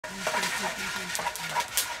So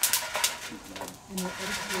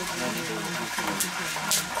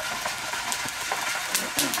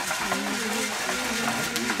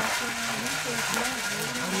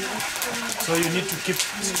you need to keep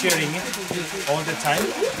stirring it all the time,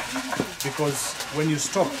 because when you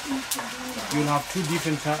stop, you'll have two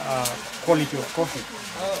different quality of coffee.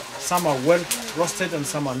 Some are well roasted and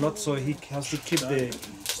some are not, so he has to keep the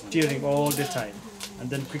stirring all the time. And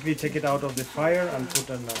then quickly take it out of the fire and put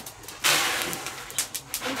on.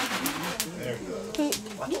 There you go.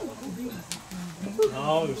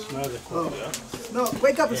 Now you smell the coffee. Yeah? No,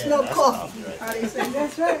 wake up and smell coffee. Right. How they say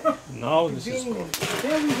that's right. Now this is coffee.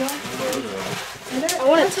 There we go. I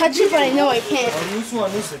want to touch it, but I know I can't.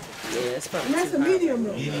 Yeah, it's probably. And that's a medium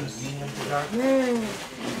though. Medium to dark. Yeah.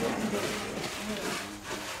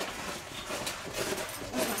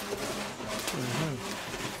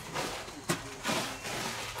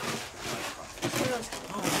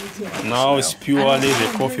 Now it's purely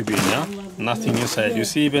the coffee bean, yeah? Nothing inside. You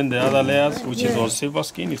see even the other layers, which is all silver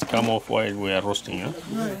skin, it's come off while we are roasting, yeah?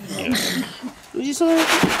 Yes. Would you say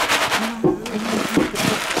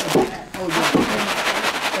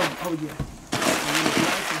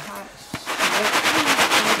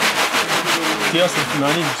Kiasi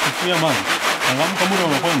fulani sufuria maji. Angamu kama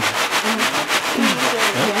unakwenda.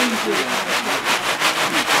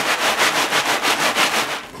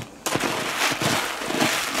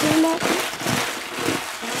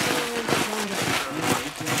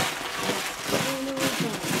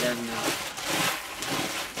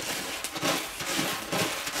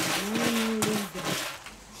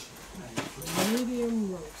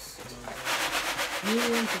 Medium roast.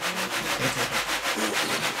 Medium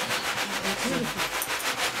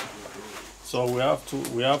So we have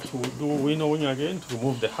to do winnowing again to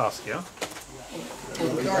remove the husk, yeah?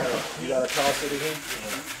 You gotta toss it again.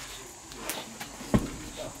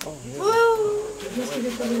 just to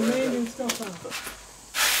get the remaining stuff out.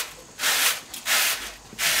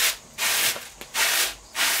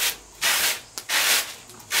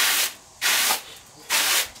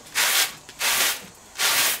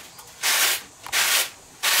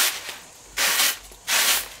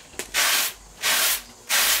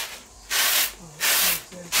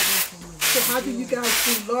 How do you guys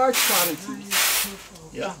do large quantities?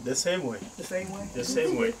 Yeah, the same way. The same way? The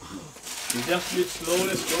same way. You just do it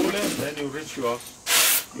slowly, then you reach your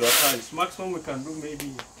size. Maximum we can do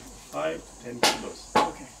maybe 5 to 10 kilos.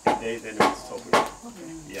 Okay. A day, then we'll stop it. Okay.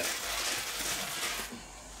 Yeah.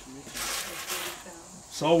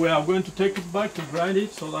 So we are going to take it back to grind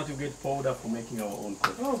it so that you get powder for making our own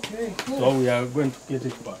coffee. Okay, cool. So we are going to get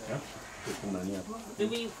it back, yeah?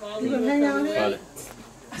 You gonna hang out here?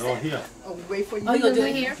 No, here. Oh, we wait for you. Oh, you're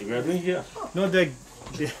doing here? We are doing here. No,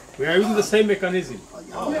 we are using the same mechanism.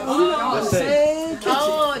 Oh, The same.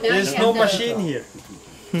 Oh, now There's you no have the- machine here.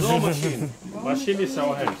 No machine. Machine is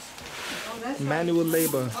our hands. Manual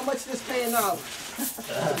labor. How much this paying out?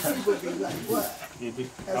 People be like, what?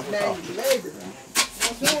 That's manual labor.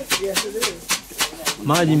 That's right. Yes, it is.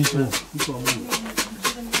 Maji mtu.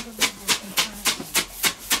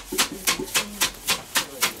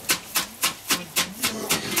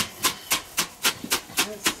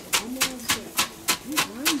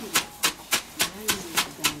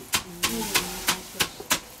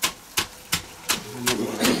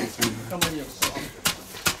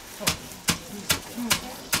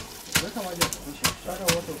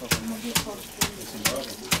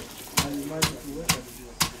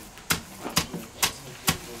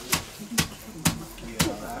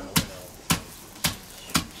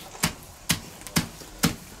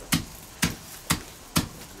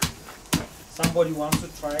 Somebody wants to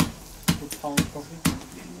try to pound coffee?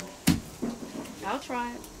 I'll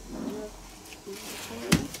try it.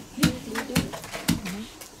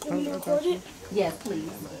 Can you record it? Yes,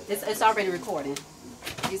 please. It's already recording.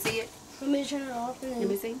 You see it? Let me turn it off and Let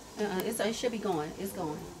me then see. It should be going. It's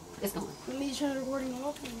going. It's going. let me turn the recording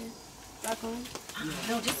off and then back on.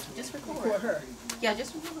 No, just record. For her. Yeah,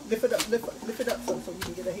 just record. Lift it up, lift it up so you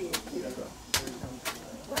can get ahead. Here you go.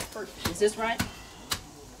 Right first. Is this right?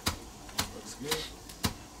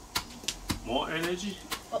 More energy?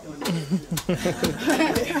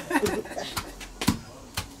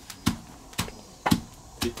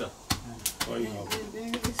 Peter, I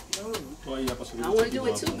don't want to do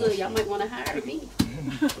it too good. Y'all might want to hire me.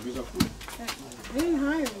 They didn't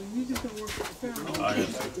hire you. You just gonna work for the family.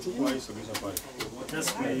 Just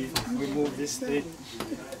remove this thing.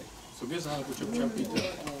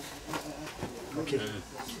 Okay.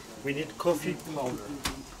 We need coffee powder.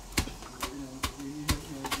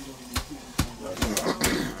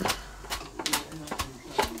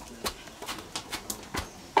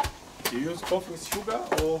 Do you use coffee with sugar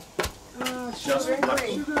or Sugar and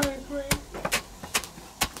cream. Sugar and cream.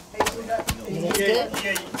 Hazelnut.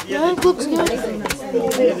 Yeah, it looks good.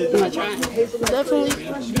 Definitely.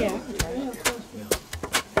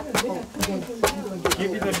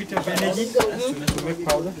 Give it a bit of energy to make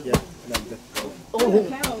powder. Yeah, like that.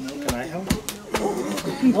 Can I help?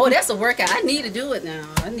 Oh, that's a workout. I need to do it now.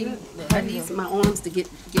 I need my arms to get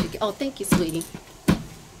it. Oh, thank you, sweetie.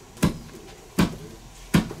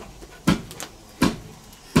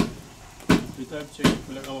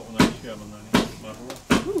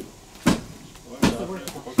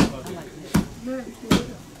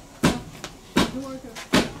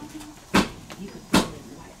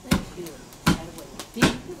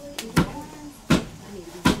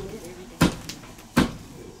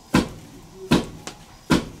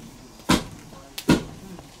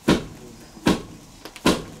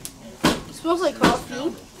 It smells like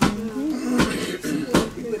coffee.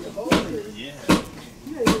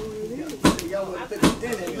 Y'all would have put the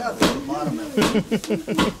dent in nothing at the bottom of it.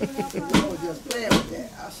 I was just playing with that.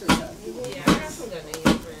 I should have.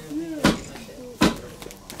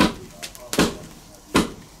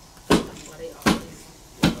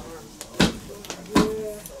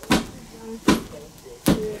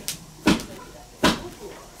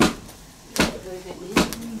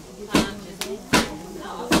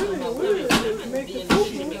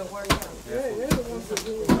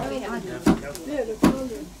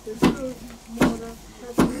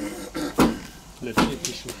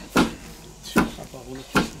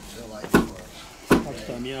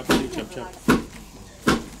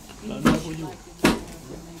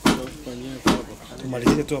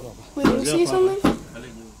 Tumalizie tu hapa. Wait, you see something?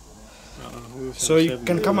 So you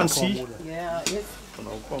can come and see Yeah, it's,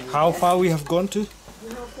 how far we have gone to.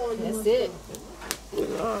 that's it.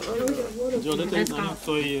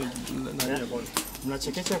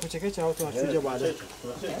 Mnachekecha kuchekecha au tunachuja baadaye?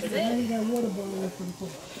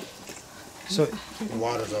 So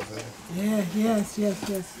Water's up there. Yeah, yes.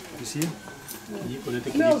 you see,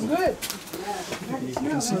 Smells good.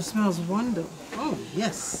 It smells wonderful. Oh,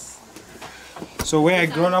 yes. so where I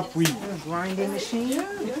grown up, we Grinding machine.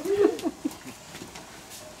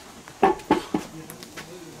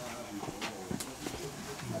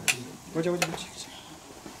 Ngoja.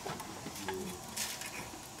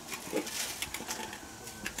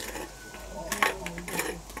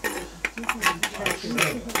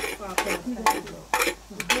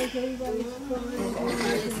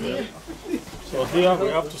 So here we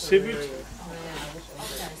have to sieve it.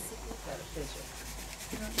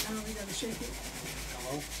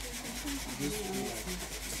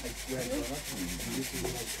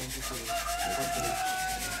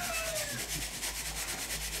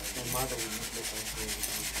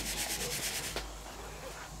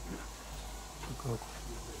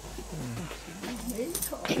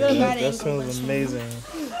 That smells amazing.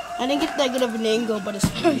 I didn't get that good of an angle, but it's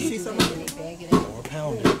fine. More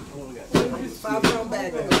pounding. 5 pound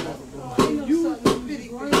bag. Yeah,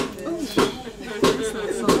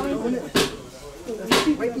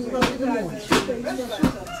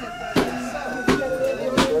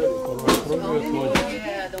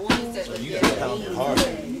 the ones that You gotta pound it hard.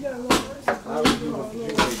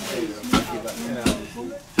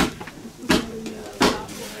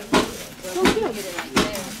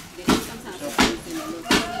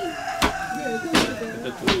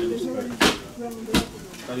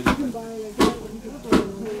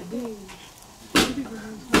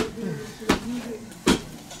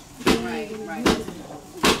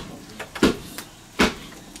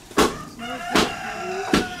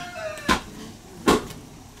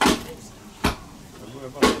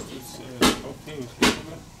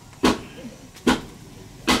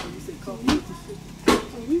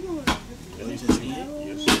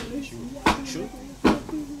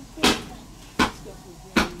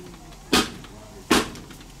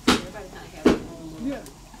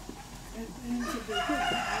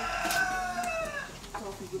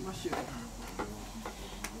 Coffee with my sugar.